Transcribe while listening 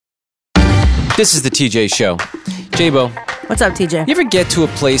This is the TJ Show. J-Bo. What's up, TJ? You ever get to a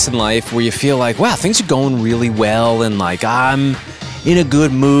place in life where you feel like, wow, things are going really well and like I'm in a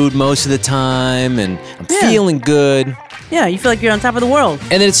good mood most of the time and I'm feeling good. Yeah, you feel like you're on top of the world.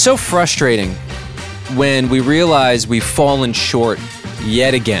 And then it's so frustrating when we realize we've fallen short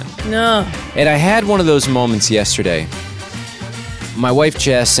yet again. No. And I had one of those moments yesterday. My wife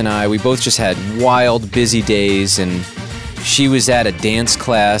Jess and I, we both just had wild, busy days, and she was at a dance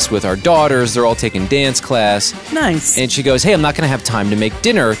class with our daughters. They're all taking dance class. Nice. And she goes, hey, I'm not going to have time to make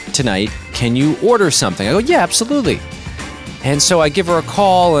dinner tonight. Can you order something? I go, yeah, absolutely. And so I give her a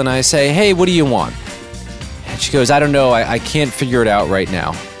call and I say, hey, what do you want? And she goes, I don't know. I can't figure it out right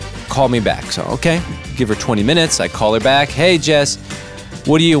now. Call me back. So, okay. Give her 20 minutes. I call her back. Hey, Jess,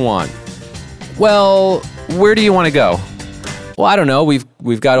 what do you want? Well, where do you want to go? Well, I don't know.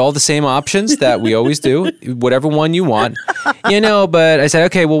 We've got all the same options that we always do. Whatever one you want. But I said,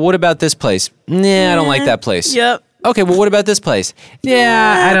 okay, well, what about this place? Nah, I don't like that place. Yep. Okay, well, what about this place?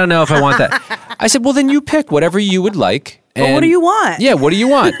 Yeah, I don't know if I want that. I said, well, then you pick whatever you would like. But what do you want? Yeah, what do you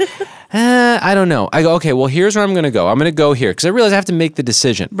want? I don't know. I go, okay, well, here's where I'm going to go. I'm going to go here because I realize I have to make the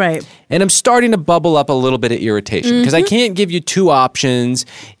decision. Right. And I'm starting to bubble up a little bit of irritation because I can't give you two options.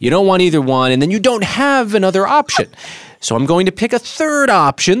 You don't want either one, and then you don't have another option. So I'm going to pick a third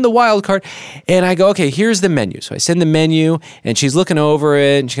option, the wild card, and I go, okay, here's the menu. So I send the menu, and she's looking over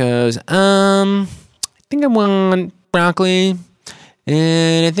it, and she goes, I think I want broccoli,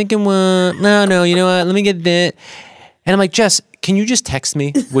 and I think I want, no, you know what, let me get that. And I'm like, Jess, can you just text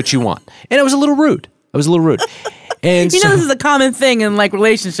me what you want? And I was a little rude. And this is a common thing in like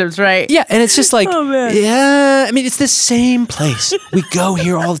relationships, right? Yeah, and it's just like, Oh, man. yeah, I mean, it's the same place. We go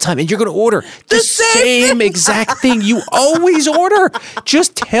here all the time, and you're going to order the same exact thing you always order.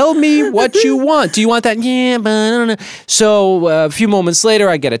 Just tell me what you want. Do you want that? Yeah, but I don't know. So a few moments later,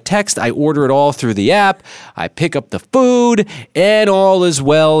 I get a text. I order it all through the app. I pick up the food, and all is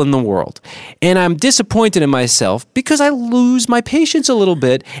well in the world. And I'm disappointed in myself because I lose my patience a little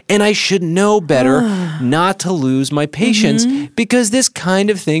bit, and I should know better not to lose my patience because this kind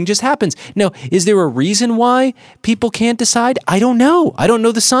of thing just happens. Now, is there a reason why people can't decide? I don't know. I don't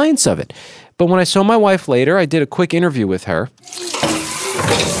know the science of it. But when I saw my wife later, I did a quick interview with her.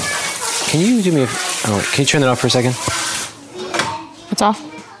 Can you do me can you turn that off for a second? What's off?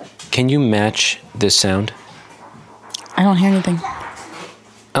 Can you match this sound? I don't hear anything.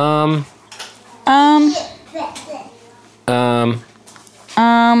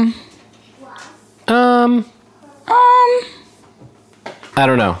 I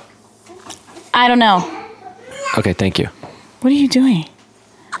don't know. I don't know. Okay, thank you. What are you doing?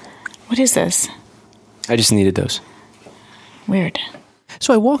 What is this? I just needed those. Weird.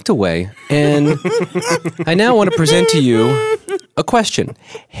 So I walked away, and I now want to present to you a question.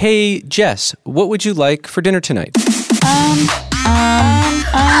 Hey, Jess, what would you like for dinner tonight?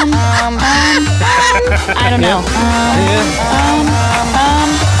 I don't know.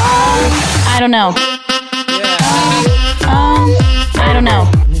 I don't know. I don't know.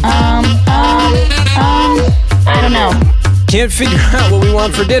 I don't know. Can't figure out what we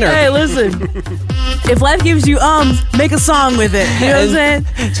want for dinner. Hey, listen. If life gives you make a song with it. You know what I'm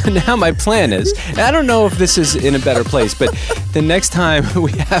saying? So now my plan is, and I don't know if this is in a better place, but the next time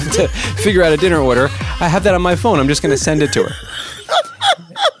we have to figure out a dinner order, I have that on my phone. I'm just going to send it to her.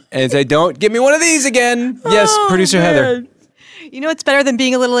 And say, don't give me one of these again. Yes, Producer Heather. You know what's better than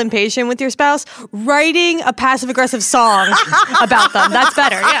being a little impatient with your spouse? Writing a passive-aggressive song about them. That's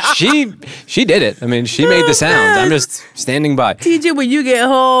better, yeah. She did it. I mean, she made the sound. I'm just standing by. TJ, when you get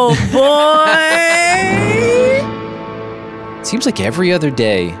home, boy. It seems like every other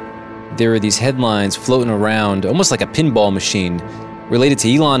day, there are these headlines floating around, almost like a pinball machine, related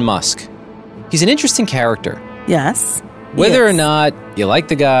to Elon Musk. He's an interesting character. Yes. Whether or not you like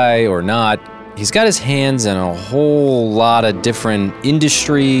the guy or not, he's got his hands in a whole lot of different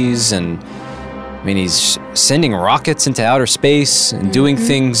industries, and I mean, he's sending rockets into outer space and doing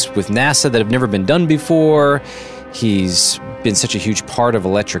things with NASA that have never been done before. He's been such a huge part of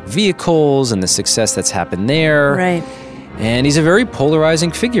electric vehicles and the success that's happened there. Right. And he's a very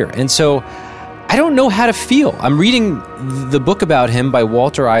polarizing figure. And so I don't know how to feel. I'm reading the book about him by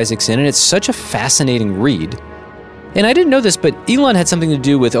Walter Isaacson, and it's such a fascinating read. And I didn't know this, but Elon had something to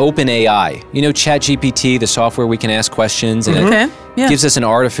do with OpenAI. You know, ChatGPT, the software we can ask questions, and it gives us an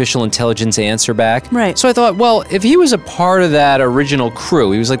artificial intelligence answer back. Right. So I thought, well, if he was a part of that original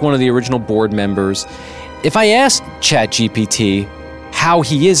crew, he was like one of the original board members, if I asked ChatGPT how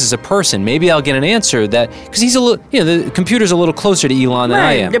he is as a person, maybe I'll get an answer that, because he's a little, the computer's a little closer to Elon than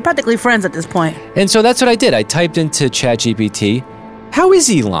I am. They're practically friends at this point. And so that's what I did. I typed into ChatGPT, how is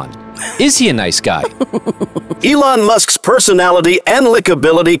Elon? Is he a nice guy? Elon Musk's personality and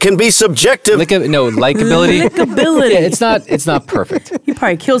likability can be subjective. Likability. Likability. Yeah, it's not perfect. He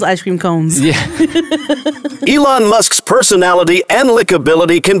probably kills ice cream cones. Yeah. Elon Musk's personality and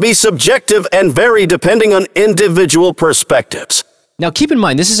likability can be subjective and vary depending on individual perspectives. Now keep in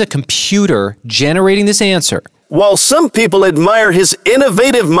mind, this is a computer generating this answer. While some people admire his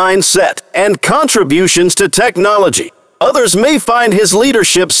innovative mindset and contributions to technology, others may find his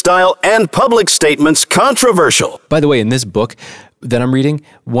leadership style and public statements controversial. By the way, in this book that I'm reading,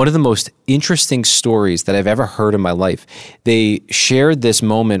 one of the most interesting stories that I've ever heard in my life, they shared this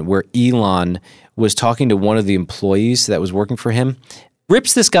moment where Elon was talking to one of the employees that was working for him,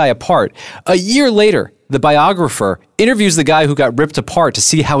 rips this guy apart. A year later, the biographer interviews the guy who got ripped apart to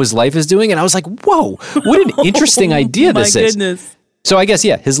see how his life is doing, and I was like, whoa, what an interesting idea this is. My goodness. So I guess,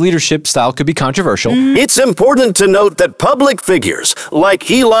 his leadership style could be controversial. It's important to note that public figures,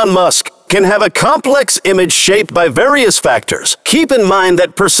 like Elon Musk, can have a complex image shaped by various factors. Keep in mind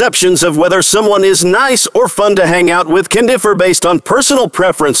that perceptions of whether someone is nice or fun to hang out with can differ based on personal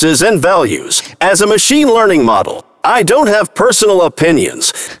preferences and values. As a machine learning model, I don't have personal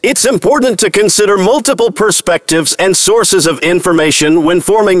opinions. It's important to consider multiple perspectives and sources of information when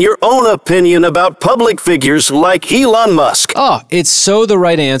forming your own opinion about public figures like Elon Musk. Oh, it's so the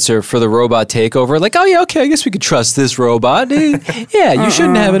right answer for the robot takeover. Like, oh yeah, okay, I guess we could trust this robot. Yeah, you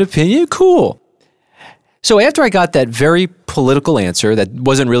shouldn't have an opinion. Cool. So after I got that very political answer that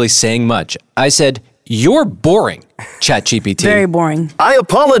wasn't really saying much, I said, "You're boring, ChatGPT." Very boring. I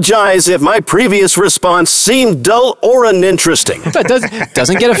apologize if my previous response seemed dull or uninteresting.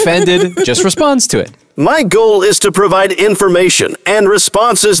 Doesn't get offended, just responds to it. My goal is to provide information and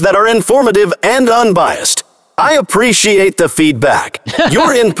responses that are informative and unbiased. I appreciate the feedback.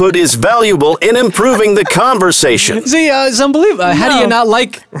 Your input is valuable in improving the conversation. See, it's unbelievable. How do you not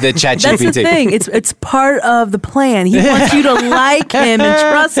like the ChatGPT? That's the thing. It's part of the plan. He wants you to like him and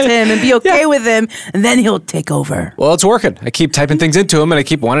trust him and be okay with him, and then he'll take over. Well, it's working. I keep typing things into him, and I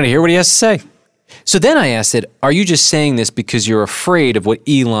keep wanting to hear what he has to say. So then I asked it, are you just saying this because you're afraid of what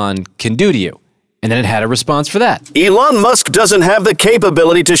Elon can do to you? And then it had a response for that. Elon Musk doesn't have the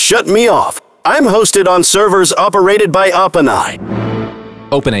capability to shut me off. I'm hosted on servers operated by OpenAI.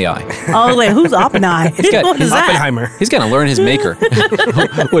 OpenAI. Oh, wait, who's Oppenheimer? What is that? Oppenheimer. He's got to learn his maker,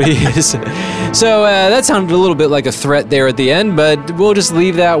 what he is. So that sounded a little bit like a threat there at the end, but we'll just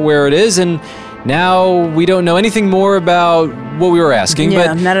leave that where it is. And now we don't know anything more about what we were asking,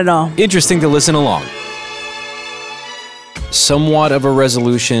 Yeah, but not at all. interesting to listen along. Somewhat of a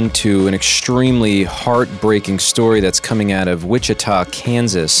resolution to an extremely heartbreaking story that's coming out of Wichita,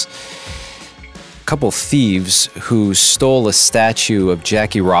 Kansas. Couple thieves who stole a statue of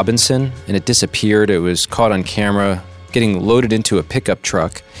Jackie Robinson, and it disappeared. It was caught on camera getting loaded into a pickup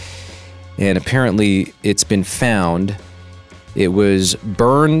truck, and apparently it's been found. It was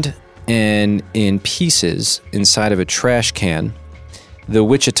burned and in pieces inside of a trash can. The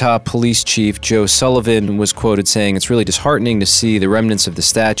Wichita Police Chief, Joe Sullivan, was quoted saying, "It's really disheartening to see the remnants of the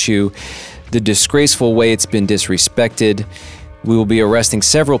statue, the disgraceful way it's been disrespected. We will be arresting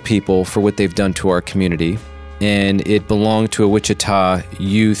several people for what they've done to our community," and it belonged to a Wichita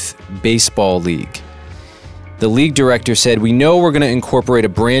youth baseball league. The league director said, "We know we're going to incorporate a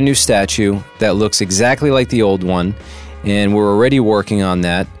brand new statue that looks exactly like the old one, and we're already working on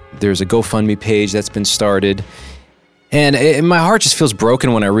that. There's a GoFundMe page that's been started." And my heart just feels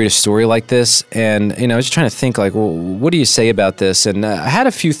broken when I read a story like this. And, I was just trying to think, like, well, what do you say about this? And I had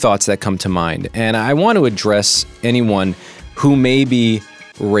a few thoughts that come to mind. And I want to address anyone who may be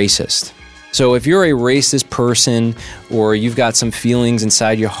racist. So if you're a racist person, or you've got some feelings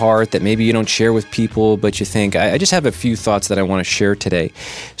inside your heart that maybe you don't share with people, but you think, I just have a few thoughts that I want to share today.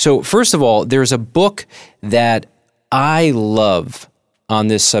 So first of all, there's a book that I love on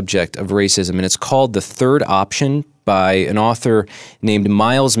this subject of racism, and it's called The Third Option by an author named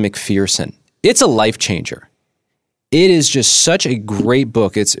Miles McPherson. It's a life changer. It is just such a great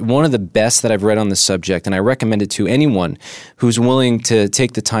book. It's one of the best that I've read on the subject, and I recommend it to anyone who's willing to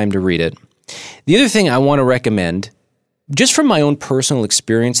take the time to read it. The other thing I want to recommend, just from my own personal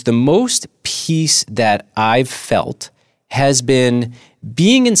experience, the most peace that I've felt has been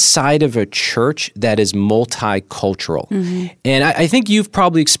being inside of a church that is multicultural. Mm-hmm. And I think you've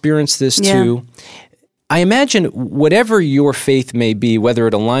probably experienced this too. I imagine whatever your faith may be, whether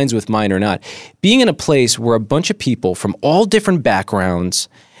it aligns with mine or not, being in a place where a bunch of people from all different backgrounds,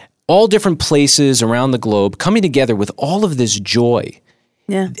 all different places around the globe, coming together with all of this joy.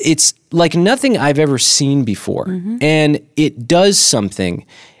 Yeah. It's like nothing I've ever seen before. Mm-hmm. And it does something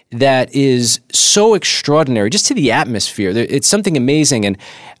that is so extraordinary, just to the atmosphere. It's something amazing. And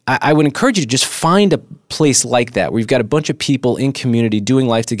I would encourage you to just find a place like that where you've got a bunch of people in community doing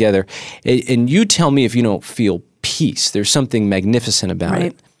life together. And you tell me if you don't feel peace. There's something magnificent about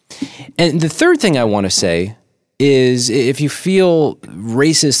it. And the third thing I want to say is if you feel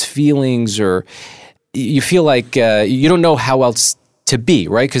racist feelings or you feel like you don't know how else to be,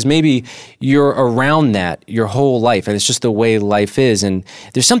 right? Because maybe you're around that your whole life and it's just the way life is. And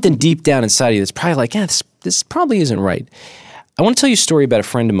there's something deep down inside of you that's probably like, this probably isn't right. I want to tell you a story about a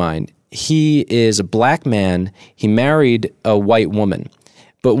friend of mine. He is a black man. He married a white woman.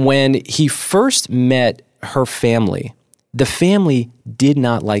 But when he first met her family, the family did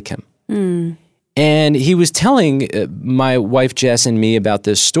not like him. And he was telling my wife Jess and me about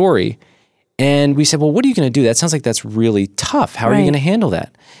this story. And we said, well, what are you going to do? That sounds like that's really tough. How are you going to handle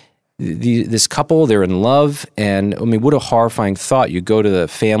that? This couple, they're in love. And I mean, what a horrifying thought. You go to the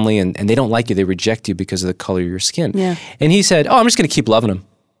family and they don't like you. They reject you because of the color of your skin. Yeah. And he said, I'm just going to keep loving them.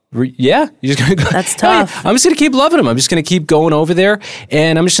 Yeah? You're just going to go? That's tough. Oh, yeah. I'm just going to keep loving them. I'm just going to keep going over there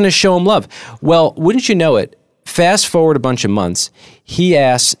and I'm just going to show them love. Well, wouldn't you know it? Fast forward a bunch of months, he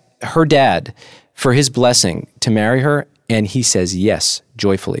asked her dad for his blessing to marry her. And he says yes,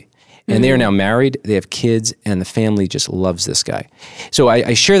 joyfully. And they are now married, they have kids, and the family just loves this guy. So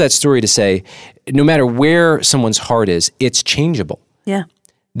I share that story to say, no matter where someone's heart is, it's changeable. Yeah.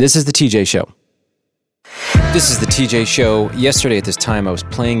 This is the TJ Show. This is the TJ Show. Yesterday at this time, I was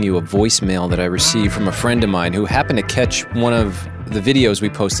playing you a voicemail that I received from a friend of mine who happened to catch one of the videos we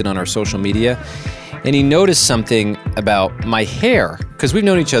posted on our social media. And he noticed something about my hair, because we've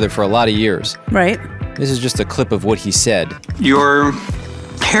known each other for a lot of years. Right. This is just a clip of what he said. Your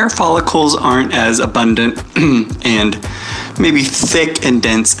hair follicles aren't as abundant and maybe thick and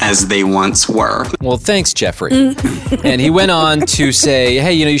dense as they once were. Well, thanks, Jeffrey. And he went on to say,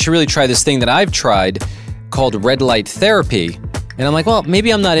 hey, you should really try this thing that I've tried called red light therapy. And I'm like, well,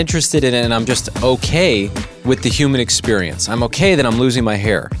 maybe I'm not interested in it and I'm just okay with the human experience. I'm okay that I'm losing my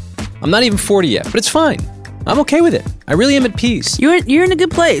hair. I'm not even 40 yet, but it's fine. I'm okay with it. I really am at peace. You're in a good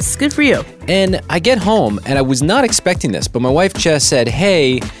place. Good for you. And I get home, and I was not expecting this, but my wife Jess said,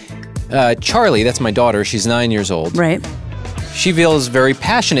 hey, Charlie, that's my daughter, she's 9 years old. Right. She feels very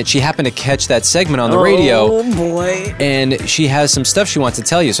passionate. She happened to catch that segment on the radio. Oh, boy. And she has some stuff she wants to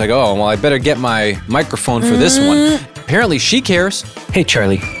tell you. So I go, oh, well, I better get my microphone for this one. Apparently, she cares. Hey,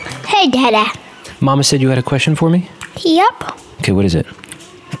 Charlie. Hey, Dada. Mama said you had a question for me? Yep. Okay, what is it?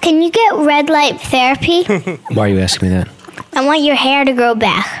 Can you get red light therapy? Why are you asking me that? I want your hair to grow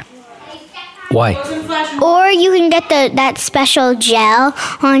back. Why? Or you can get that special gel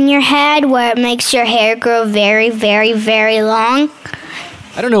on your head where it makes your hair grow very, very, very long.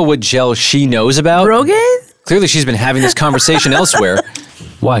 I don't know what gel she knows about. Rogaine? Clearly, she's been having this conversation elsewhere.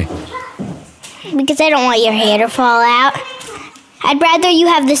 Why? Because I don't want your hair to fall out. I'd rather you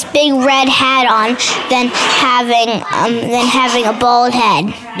have this big red hat on than having a bald head.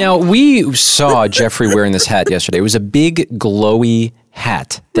 Now, we saw Jeffrey wearing this hat yesterday. It was a big, glowy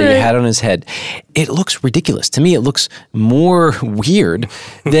hat that he had on his head. It looks ridiculous. To me, it looks more weird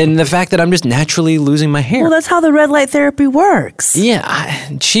than the fact that I'm just naturally losing my hair. Well, that's how the red light therapy works.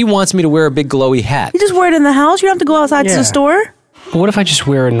 Yeah, she wants me to wear a big, glowy hat. You just wear it in the house. You don't have to go outside to the store. But what if I just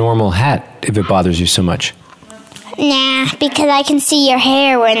wear a normal hat if it bothers you so much? Nah, because I can see your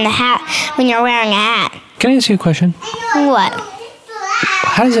hair when you're wearing a hat. Can I ask you a question? What?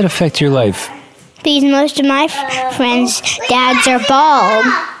 How does it affect your life? Because most of my friends' dads are bald.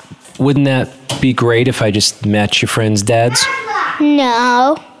 Wouldn't that be great if I just match your friends' dads?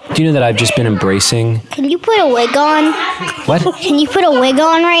 No. Do you know that I've just been embracing... Can you put a wig on? What? Can you put a wig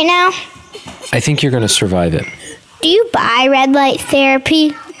on right now? I think you're going to survive it. Do you buy red light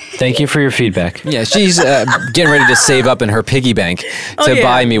therapy? Thank you for your feedback. Yeah, she's getting ready to save up in her piggy bank to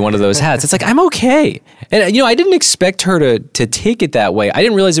buy me one of those hats. It's like, I'm okay. And, I didn't expect her to take it that way. I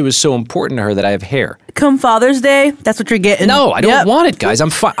didn't realize it was so important to her that I have hair. Come Father's Day, that's what you're getting. No, I don't want it, guys. I'm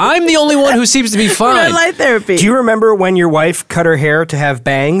fine. I'm the only one who seems to be fine. Red light therapy. Do you remember when your wife cut her hair to have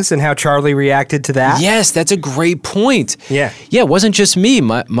bangs and how Charlie reacted to that? Yes, that's a great point. Yeah. Yeah, it wasn't just me.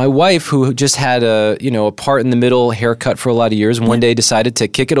 My wife, who just had a part in the middle haircut for a lot of years, one day decided to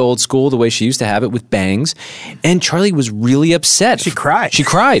kick it old school the way she used to have it with bangs. And Charlie was really upset. She cried. She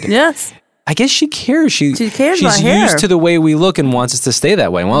cried. Yes. I guess she cares. She cares she's about hair. used to the way we look and wants us to stay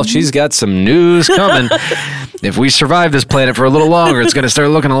that way. Well, she's got some news coming. If we survive this planet for a little longer, it's going to start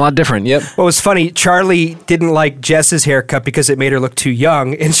looking a lot different. Yep. Well, it was funny. Charlie didn't like Jess's haircut because it made her look too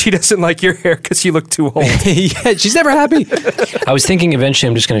young, and she doesn't like your hair because you look too old. Yeah, she's never happy. I was thinking eventually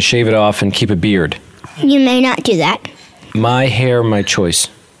I'm just going to shave it off and keep a beard. You may not do that. My hair, my choice.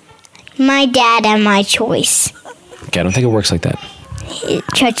 My dad and my choice. Okay, I don't think it works like that.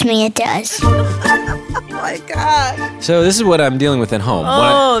 Trust me, it does. Oh my God. So this is what I'm dealing with at home.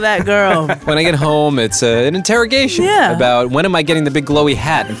 Oh, that girl. When I get home, it's an interrogation about when am I getting the big glowy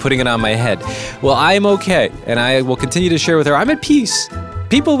hat and putting it on my head. Well, I am okay, and I will continue to share with her. I'm at peace.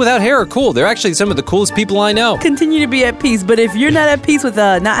 People without hair are cool. They're actually some of the coolest people I know. Continue to be at peace, but if you're not at peace with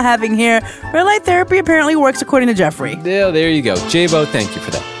not having hair, red light therapy apparently works according to Jeffrey. Yeah, there you go. J-Bo, thank you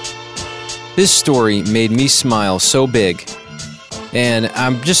for that. This story made me smile so big, and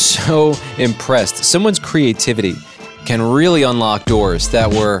I'm just so impressed. Someone's creativity can really unlock doors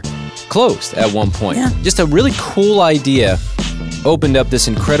that were closed at one point. Yeah. Just a really cool idea opened up this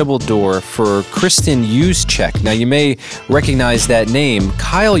incredible door for Kristen Juszczyk. Now, you may recognize that name.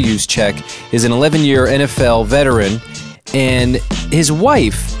 Kyle Juszczyk is an 11-year NFL veteran, and his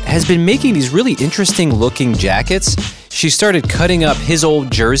wife has been making these really interesting-looking jackets. She started cutting up his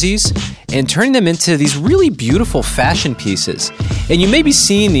old jerseys and turning them into these really beautiful fashion pieces. And you may be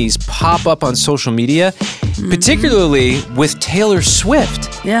seeing these pop up on social media, particularly with Taylor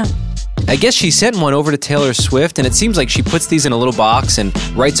Swift. Yeah. I guess she sent one over to Taylor Swift, and it seems like she puts these in a little box and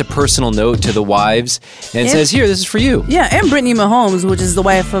writes a personal note to the wives and says, here, this is for you. Yeah, and Brittany Mahomes, which is the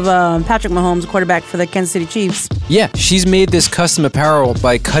wife of Patrick Mahomes, quarterback for the Kansas City Chiefs. Yeah, she's made this custom apparel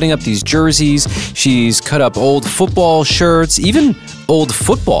by cutting up these jerseys. She's cut up old football shirts, even old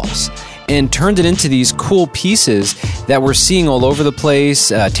footballs, and turned it into these cool pieces that we're seeing all over the place.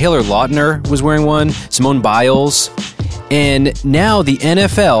 Taylor Lautner was wearing one, Simone Biles. And now the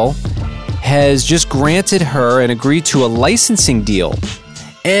NFL has just granted her and agreed to a licensing deal.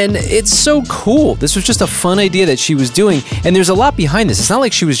 And it's so cool. This was just a fun idea that she was doing. And there's a lot behind this. It's not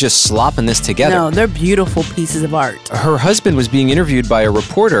like she was just slopping this together. No, they're beautiful pieces of art. Her husband was being interviewed by a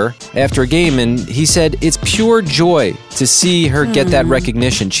reporter after a game, and he said it's pure joy to see her get that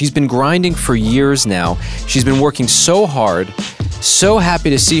recognition. She's been grinding for years now. She's been working so hard. So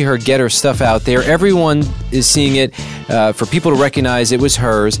happy to see her get her stuff out there. Everyone is seeing it, for people to recognize it was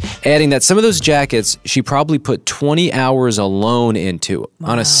hers, adding that some of those jackets she probably put 20 hours alone into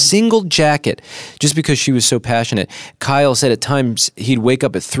on a single jacket just because she was so passionate. Kyle said at times he'd wake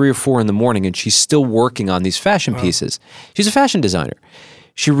up at 3 or 4 in the morning and she's still working on these fashion pieces. She's a fashion designer.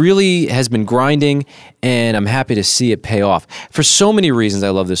 She really has been grinding, and I'm happy to see it pay off. For so many reasons, I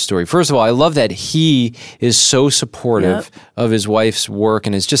love this story. First of all, I love that he is so supportive of his wife's work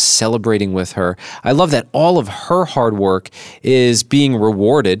and is just celebrating with her. I love that all of her hard work is being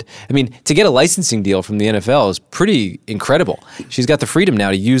rewarded. I mean, to get a licensing deal from the NFL is pretty incredible. She's got the freedom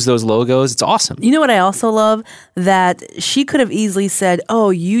now to use those logos. It's awesome. You know what I also love? That she could have easily said, oh,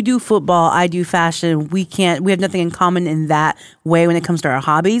 you do football, I do fashion. We have nothing in common in that way when it comes to our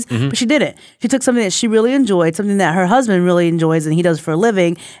hobbies. But she didn't. She took something that she really enjoyed, something that her husband really enjoys and he does for a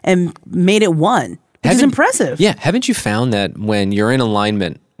living, and made it one. Which is impressive. Yeah. Haven't you found that when you're in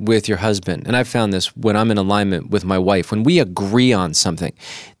alignment with your husband, and I've found this when I'm in alignment with my wife, when we agree on something,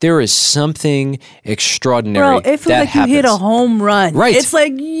 there is something extraordinary Bro, it feels that like happens. you hit a home run. Right. It's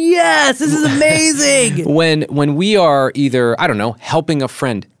like, yes, this is amazing. When we are either, I don't know, helping a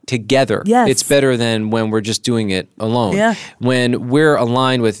friend together, it's better than when we're just doing it alone. Yeah. When we're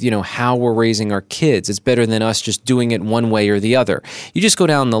aligned with, how we're raising our kids, it's better than us just doing it one way or the other. You just go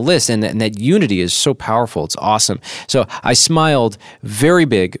down the list, and that unity is so powerful. It's awesome. So I smiled very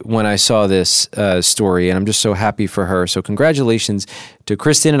big when I saw this story, and I'm just so happy for her. So congratulations to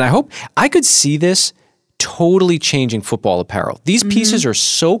Kristen, and I hope I could see this totally changing football apparel. These pieces are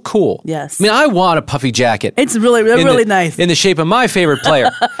so cool. Yes. I mean, I want a puffy jacket. It's really nice. In the shape of my favorite player.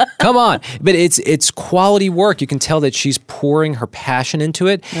 Come on. But it's quality work. You can tell that she's pouring her passion into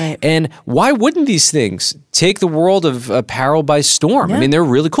it. Right. And why wouldn't these things take the world of apparel by storm? Yeah. I mean, they're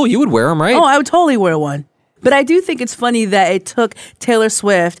really cool. You would wear them, right? Oh, I would totally wear one. But I do think it's funny that it took Taylor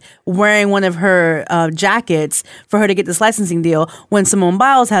Swift wearing one of her jackets for her to get this licensing deal, when Simone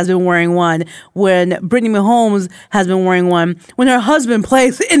Biles has been wearing one, when Brittany Mahomes has been wearing one, when her husband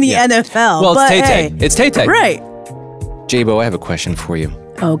plays in the NFL. Well, but it's Tay-Tay. hey, It's Tay-Tay. Right. J-Bo, I have a question for you.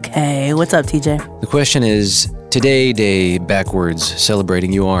 Okay. What's up, TJ? The question is, today day backwards,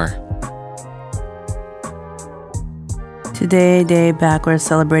 celebrating you are. Today day backwards,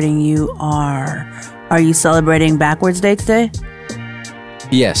 celebrating you are. Are you celebrating backwards day today?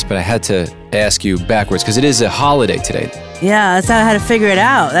 Yes, but I had to ask you backwards because it is a holiday today. Yeah, that's how I had to figure it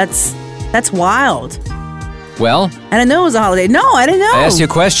out. That's wild. Well, I didn't know it was a holiday. No, I didn't know. I asked you a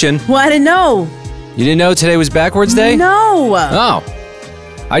question. Well, I didn't know. You didn't know today was backwards day? No.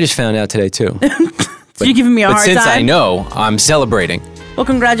 Oh, I just found out today too. So you're giving me a But hard since time? I know, I'm celebrating. Well,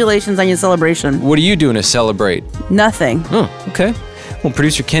 congratulations on your celebration. What are you doing to celebrate? Nothing. Oh, okay. Well,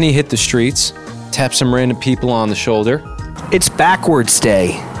 producer Kenny hit the streets, tapped some random people on the shoulder, It's backwards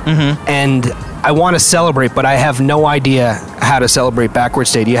day, and I want to celebrate, but I have no idea how to celebrate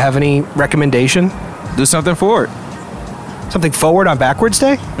backwards day. Do you have any recommendation? Do something forward. Something forward on backwards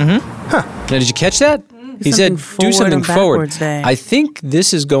day? Now, did you catch that? He said, do something forward. Day. I think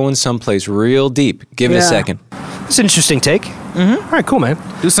this is going someplace real deep. Give it a second. It's an interesting take. All right, cool, man.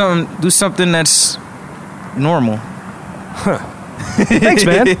 Do something that's normal. Thanks,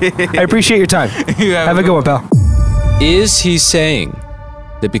 man. I appreciate your time. Have a good one, pal. Is he saying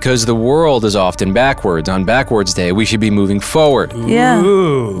that because the world is often backwards on backwards day, we should be moving forward? Yeah.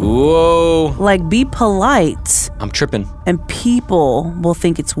 Whoa. Like, be polite, I'm tripping. and people will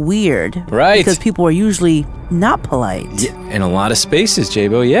think it's weird. Right. Because people are usually not polite. Yeah, in a lot of spaces,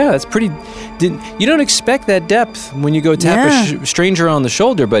 J-Bo. Yeah, that's pretty... You don't expect that depth when you go tap a stranger on the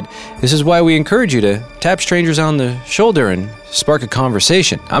shoulder, but this is why we encourage you to tap strangers on the shoulder and spark a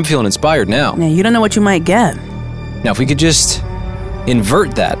conversation. I'm feeling inspired now. Yeah, you don't know what you might get. Now, if we could just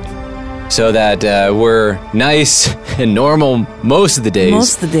invert that so that we're nice and normal most of the days.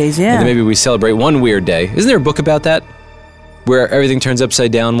 Most of the days, yeah. And then maybe we celebrate one weird day. Isn't there a book about that? Where everything turns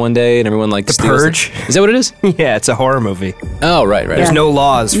upside down one day and everyone like The steals Purge? Is that what it is? Yeah, it's a horror movie. Oh, right. There's no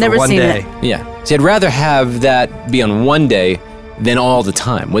laws for Never one seen day. Yeah. See, I'd rather have that be on one day than all the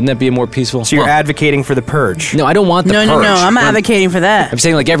time. Wouldn't that be more peaceful? So you're advocating for the purge? No, I don't want the purge. No, I'm not advocating for that. I'm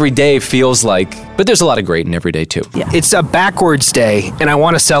saying like every day feels like, but there's a lot of great in every day too. Yeah. It's a backwards day, and I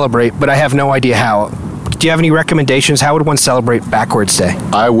want to celebrate, but I have no idea how. Do you have any recommendations? How would one celebrate backwards day?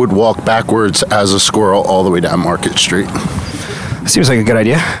 I would walk backwards as a squirrel all the way down Market Street. Seems like a good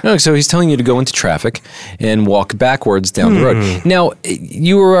idea. No, so he's telling you to go into traffic and walk backwards down the road. Now,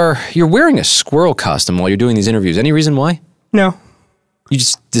 you're wearing a squirrel costume while you're doing these interviews. Any reason why? No. You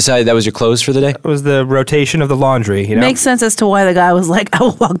just decided that was your clothes for the day? It was the rotation of the laundry, you know? Makes sense as to why the guy was like, I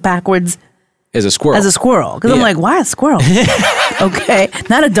will walk backwards As a squirrel. as a squirrel. Because I'm Yeah. like, why a squirrel? Okay.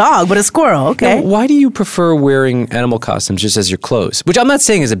 Not a dog, but a squirrel. Okay. Now, why do you prefer wearing animal costumes just as your clothes? Which I'm not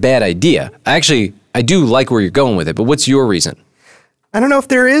saying is a bad idea. I do like where you're going with it, but what's your reason? I don't know if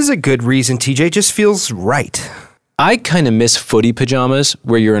there is a good reason, TJ. It just feels right. I kind of miss footy pajamas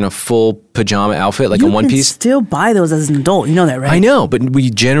where you're in a full pajama outfit, like you a one can piece. still buy those as an adult. You know that, right? I know, but we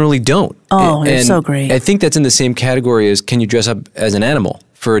generally don't. Oh, they're And so great. I think that's in the same category as can you dress up as an animal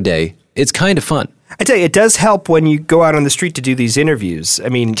for a day? It's kind of fun. I tell you, it does help when you go out on the street to do these interviews. I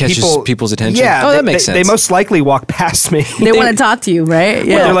mean, Catches people's attention? Yeah, Oh, that makes They sense. most likely walk past me. They want to talk to you, right?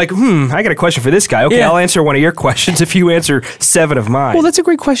 Well, they're like, I got a question for this guy. Okay, Yeah. I'll answer one of your questions if you answer 7 of mine. Well, that's a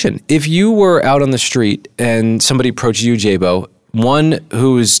great question. If you were out on the street and somebody approached you, J-Bo, one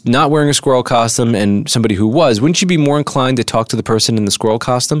who's not wearing a squirrel costume and somebody who was, wouldn't you be more inclined to talk to the person in the squirrel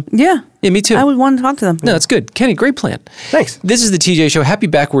costume? Yeah. Yeah, me too. I would want to talk to them. No, that's good. Kenny, great plan. Thanks. This is the TJ Show. Happy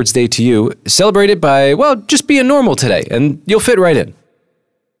Backwards Day to you. Celebrate it by, well, just being normal today, and you'll fit right in.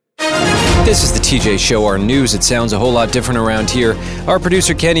 This is the TJ Show, our news. It sounds a whole lot different around here. Our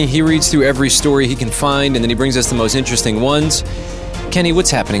producer, Kenny, he reads through every story he can find, and then he brings us the most interesting ones. Kenny, what's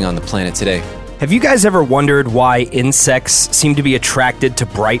happening on the planet today? Have you guys ever wondered why insects seem to be attracted to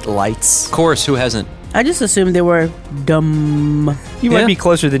bright lights? Of course, who hasn't? I just assumed they were dumb. You might be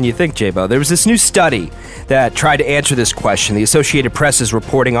closer than you think, J-Bo. There was this new study that tried to answer this question. The Associated Press is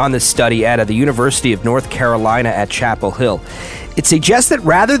reporting on this study out of the University of North Carolina at Chapel Hill. It suggests that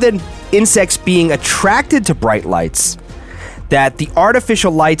rather than insects being attracted to bright lights, that the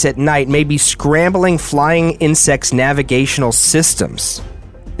artificial lights at night may be scrambling flying insects' navigational systems.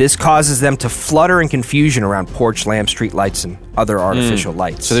 This causes them to flutter in confusion around porch lamps, street lights, and other artificial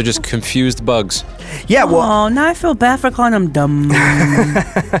lights. So they're just confused bugs. Yeah, well... Oh, now I feel bad for calling them dumb.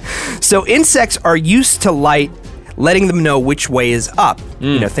 So insects are used to light letting them know which way is up.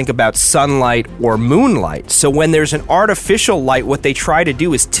 You know, think about sunlight or moonlight. So when there's an artificial light, what they try to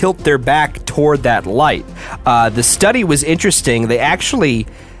do is tilt their back toward that light. The study was interesting. They actually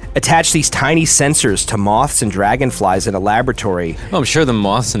attach these tiny sensors to moths and dragonflies in a laboratory. Oh, I'm sure the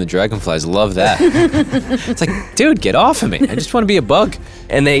moths and the dragonflies love that. It's like, dude, get off of me. I just want to be a bug.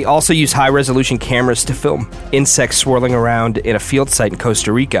 And they also use high-resolution cameras to film insects swirling around in a field site in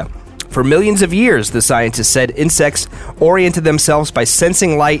Costa Rica. For millions of years, the scientists said insects oriented themselves by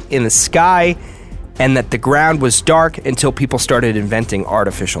sensing light in the sky and that the ground was dark until people started inventing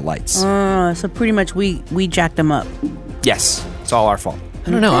artificial lights. So pretty much we jacked them up. Yes, it's all our fault. I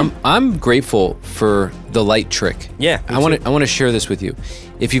don't know. I'm grateful for the light trick. Yeah, I want to share this with you.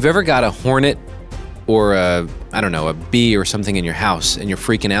 If you've ever got a hornet or a bee or something in your house and you're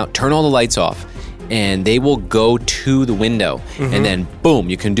freaking out, turn all the lights off and they will go to the window and then boom,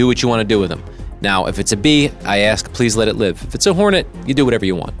 you can do what you want to do with them. Now, if it's a bee, I ask please let it live. If it's a hornet, you do whatever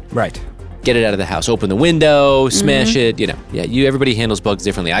you want. Right. get it out of the house. Open the window, smash it, Yeah, everybody handles bugs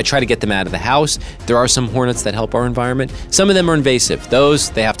differently. I try to get them out of the house. There are some hornets that help our environment. Some of them are invasive. Those,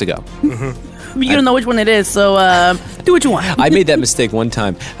 they have to go. You don't know which one it is, so do what you want. I made that mistake one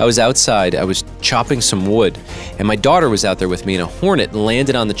time. I was outside. I was chopping some wood, and my daughter was out there with me, and a hornet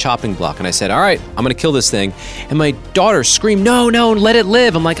landed on the chopping block. And I said, all right, I'm going to kill this thing. And my daughter screamed, no, let it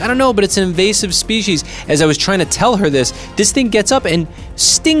live. I'm like, I don't know, but it's an invasive species. As I was trying to tell her this thing gets up and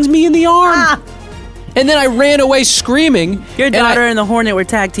stings me in the arm. And then I ran away screaming. Your daughter and the hornet were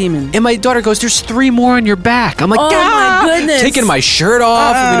tag teaming. And my daughter goes, there's 3 more on your back. I'm like, my goodness. Taking my shirt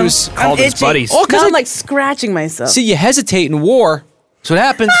off. I mean, it was called his buddies. Oh, because I'm like scratching myself. See, you hesitate in war. That's what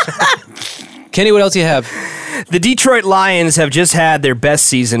happens. Kenny, what else do you have? The Detroit Lions have just had their best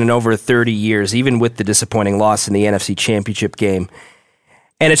season in over 30 years, even with the disappointing loss in the NFC Championship game.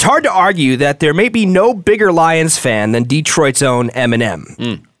 And it's hard to argue that there may be no bigger Lions fan than Detroit's own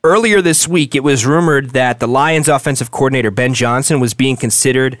Eminem. Earlier this week, it was rumored that the Lions offensive coordinator Ben Johnson was being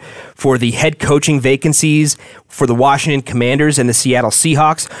considered for the head coaching vacancies for the Washington Commanders and the Seattle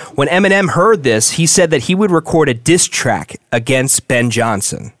Seahawks. When Eminem heard this, he said that he would record a diss track against Ben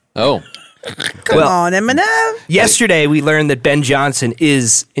Johnson. Oh. Come on, Eminem. Yesterday, we learned that Ben Johnson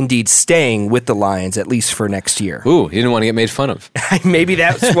is indeed staying with the Lions, at least for next year. Ooh, he didn't want to get made fun of. Maybe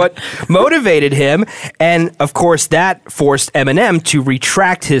that's what motivated him. And, of course, that forced Eminem to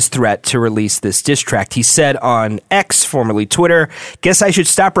retract his threat to release this diss track. He said on X, formerly Twitter, guess I should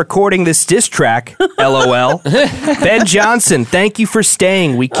stop recording this diss track, LOL. Ben Johnson, thank you for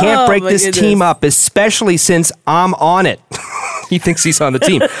staying. We can't break this team up, especially since I'm on it. He thinks he's on the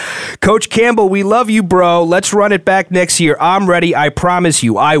team. Coach Campbell, we love you, bro. Let's run it back next year. I'm ready. I promise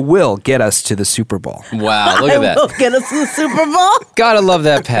you, I will get us to the Super Bowl. Wow, look at that. I will get us to the Super Bowl. Gotta love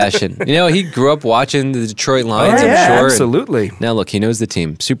that passion. He grew up watching the Detroit Lions, I'm sure. Absolutely. Now look, he knows the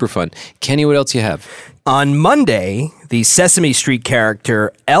team. Super fun. Kenny, what else you have? On Monday, the Sesame Street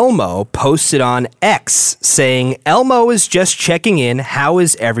character Elmo posted on X saying, Elmo is just checking in. How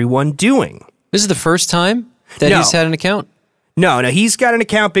is everyone doing? This is the first time that he's had an account? No, he's got an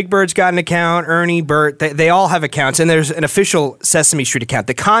account. Big Bird's got an account. Ernie, Bert, they all have accounts. And there's an official Sesame Street account.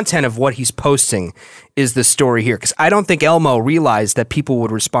 The content of what he's posting is the story here. Because I don't think Elmo realized that people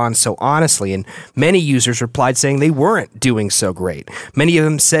would respond so honestly. And many users replied saying they weren't doing so great. Many of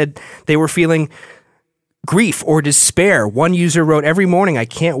them said they were feeling grief or despair. One user wrote, every morning, I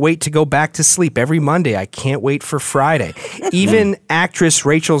can't wait to go back to sleep. Every Monday, I can't wait for Friday. Even actress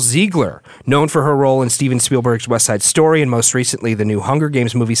Rachel Ziegler, known for her role in Steven Spielberg's West Side Story and most recently the new Hunger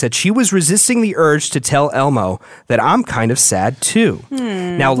Games movie, said she was resisting the urge to tell Elmo that I'm kind of sad too.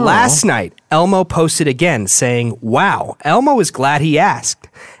 Now, last night, Elmo posted again saying, wow, Elmo is glad he asked.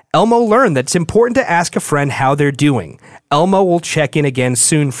 Elmo learned that it's important to ask a friend how they're doing. Elmo will check in again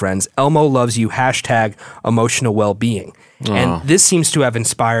soon, friends. Elmo loves you. # emotional well-being. And this seems to have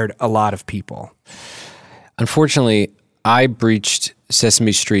inspired a lot of people. Unfortunately, I breached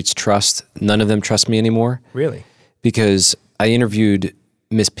Sesame Street's trust. None of them trust me anymore. Really? Because I interviewed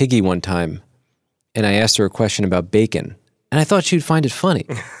Miss Piggy one time, and I asked her a question about bacon. And I thought she'd find it funny.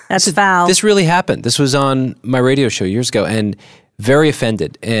 That's foul. This really happened. This was on my radio show years ago, and very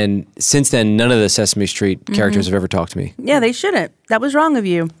offended. And since then, none of the Sesame Street characters have ever talked to me. Yeah, they shouldn't. That was wrong of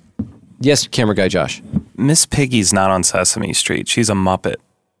you. Yes, camera guy Josh. Miss Piggy's not on Sesame Street. She's a Muppet.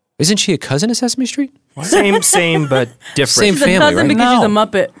 Isn't she a cousin of Sesame Street? Same, but different. Same She's family, a cousin right? because she's a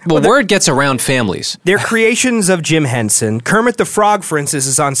Muppet. Well, word gets around families. They're creations of Jim Henson. Kermit the Frog, for instance,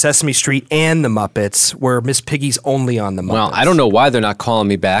 is on Sesame Street and the Muppets, where Miss Piggy's only on the Muppets. Well, I don't know why they're not calling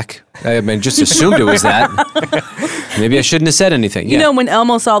me back. I mean, just assumed it was that. Maybe I shouldn't have said anything. You know, when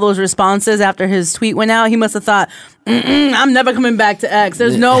Elmo saw those responses after his tweet went out, he must have thought, I'm never coming back to X.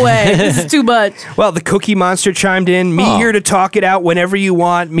 There's no way. This is too much. Well, the Cookie Monster chimed in. Me here to talk it out whenever you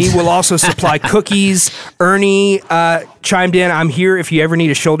want. Me will also supply cookies. Ernie chimed in. I'm here if you ever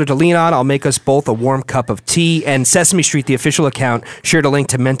need a shoulder to lean on. I'll make us both a warm cup of tea. And Sesame Street, the official account, shared a link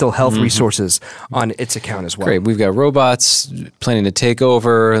to mental health resources on its account as well. Great. We've got robots planning to take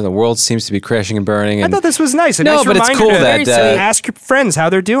over. The world seems to be crashing and burning. And I thought this was nice. No, but it's cool that ask your friends how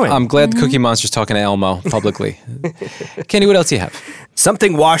they're doing. I'm glad the Cookie Monster's talking to Elmo publicly. Kenny, what else do you have?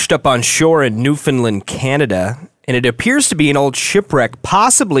 Something washed up on shore in Newfoundland, Canada, and it appears to be an old shipwreck,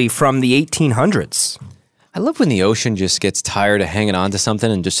 possibly from the 1800s. I love when the ocean just gets tired of hanging on to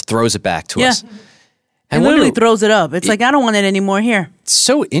something and just throws it back to us. It literally throws it up. It's like, I don't want it anymore here. It's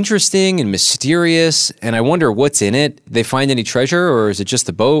so interesting and mysterious, and I wonder what's in it. They find any treasure, or is it just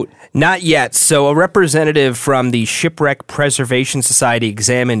the boat? Not yet. So a representative from the Shipwreck Preservation Society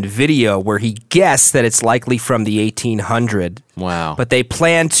examined video where he guessed that it's likely from the 1800s. Wow. But they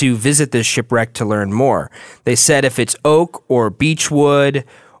plan to visit this shipwreck to learn more. They said if it's oak or beechwood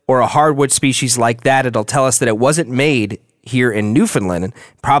or a hardwood species like that, it'll tell us that it wasn't made here in Newfoundland, and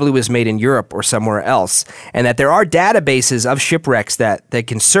probably was made in Europe or somewhere else, and that there are databases of shipwrecks that they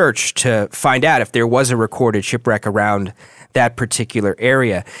can search to find out if there was a recorded shipwreck around that particular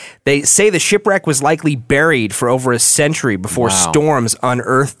area. They say the shipwreck was likely buried for over a century before storms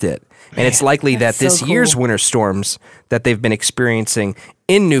unearthed it. And it's likely that this year's winter storms that they've been experiencing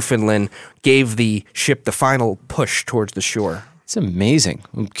in Newfoundland gave the ship the final push towards the shore. It's amazing.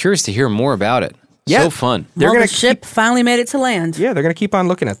 I'm curious to hear more about it. Yeah. So fun. The ship finally made it to land. Yeah, they're going to keep on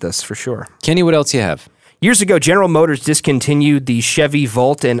looking at this for sure. Kenny, what else you have? Years ago, General Motors discontinued the Chevy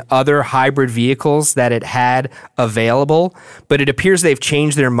Volt and other hybrid vehicles that it had available, but it appears they've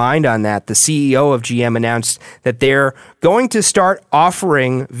changed their mind on that. The CEO of GM announced that they're going to start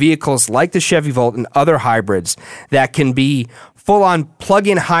offering vehicles like the Chevy Volt and other hybrids that can be full-on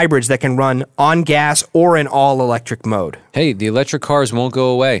plug-in hybrids that can run on gas or in all-electric mode. Hey, the electric cars won't go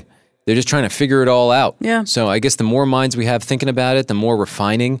away. They're just trying to figure it all out. Yeah. So I guess the more minds we have thinking about it, the more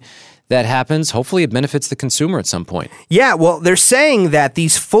refining that happens. Hopefully it benefits the consumer at some point. Yeah, well, they're saying that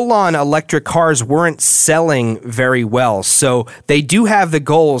these full-on electric cars weren't selling very well. So they do have the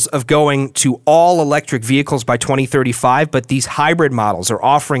goals of going to all electric vehicles by 2035, but these hybrid models, or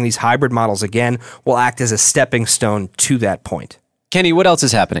offering these hybrid models again, will act as a stepping stone to that point. Kenny, what else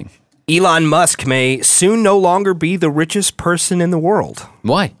is happening? Elon Musk may soon no longer be the richest person in the world.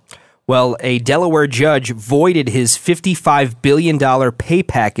 Why? Well, a Delaware judge voided his $55 billion pay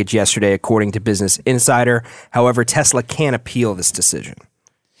package yesterday, according to Business Insider. However, Tesla can't appeal this decision.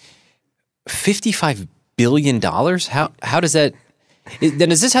 $55 billion? How does that... Then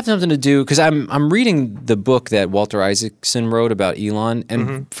does this have something to do... Because I'm reading the book that Walter Isaacson wrote about Elon,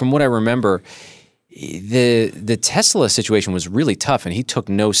 and from what I remember, the Tesla situation was really tough, and he took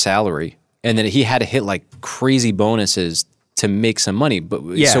no salary, and then he had to hit like crazy bonuses to make some money. But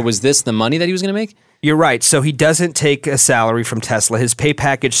So was this the money that he was going to make? You're right. So he doesn't take a salary from Tesla. His pay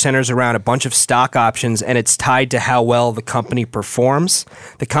package centers around a bunch of stock options, and it's tied to how well the company performs.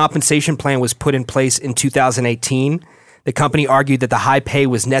 The compensation plan was put in place in 2018. The company argued that the high pay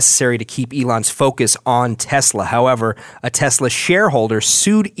was necessary to keep Elon's focus on Tesla. However, a Tesla shareholder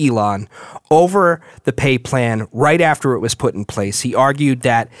sued Elon over the pay plan right after it was put in place. He argued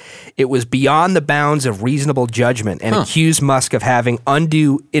that it was beyond the bounds of reasonable judgment and accused Musk of having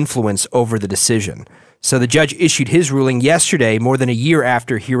undue influence over the decision. So the judge issued his ruling yesterday, more than a year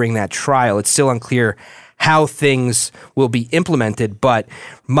after hearing that trial. It's still unclear how things will be implemented, but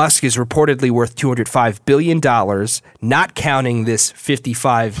Musk is reportedly worth $205 billion, not counting this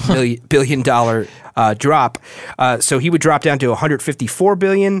 $55 billion drop. So he would drop down to $154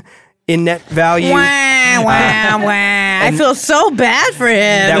 billion in net value. Wow. I feel so bad for him.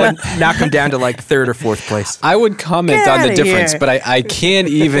 That would knock him down to like third or fourth place. I would comment on the difference, but I can't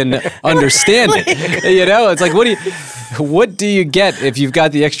even understand it. You know, it's like, what do you get if you've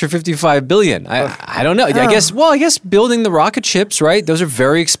got the extra $55 billion? I don't know. I guess building the rocket ships, right? Those are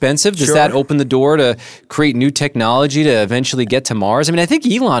very expensive. Does that open the door to create new technology to eventually get to Mars? I mean, I think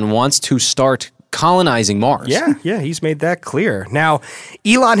Elon wants to start colonizing Mars. Yeah, he's made that clear. Now,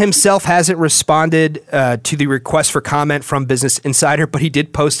 Elon himself hasn't responded to the request for comment from Business Insider, but he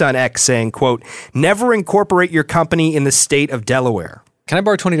did post on X saying, quote, "Never incorporate your company in the state of Delaware." Can I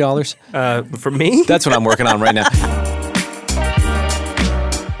borrow $20? For me? That's what I'm working on right now.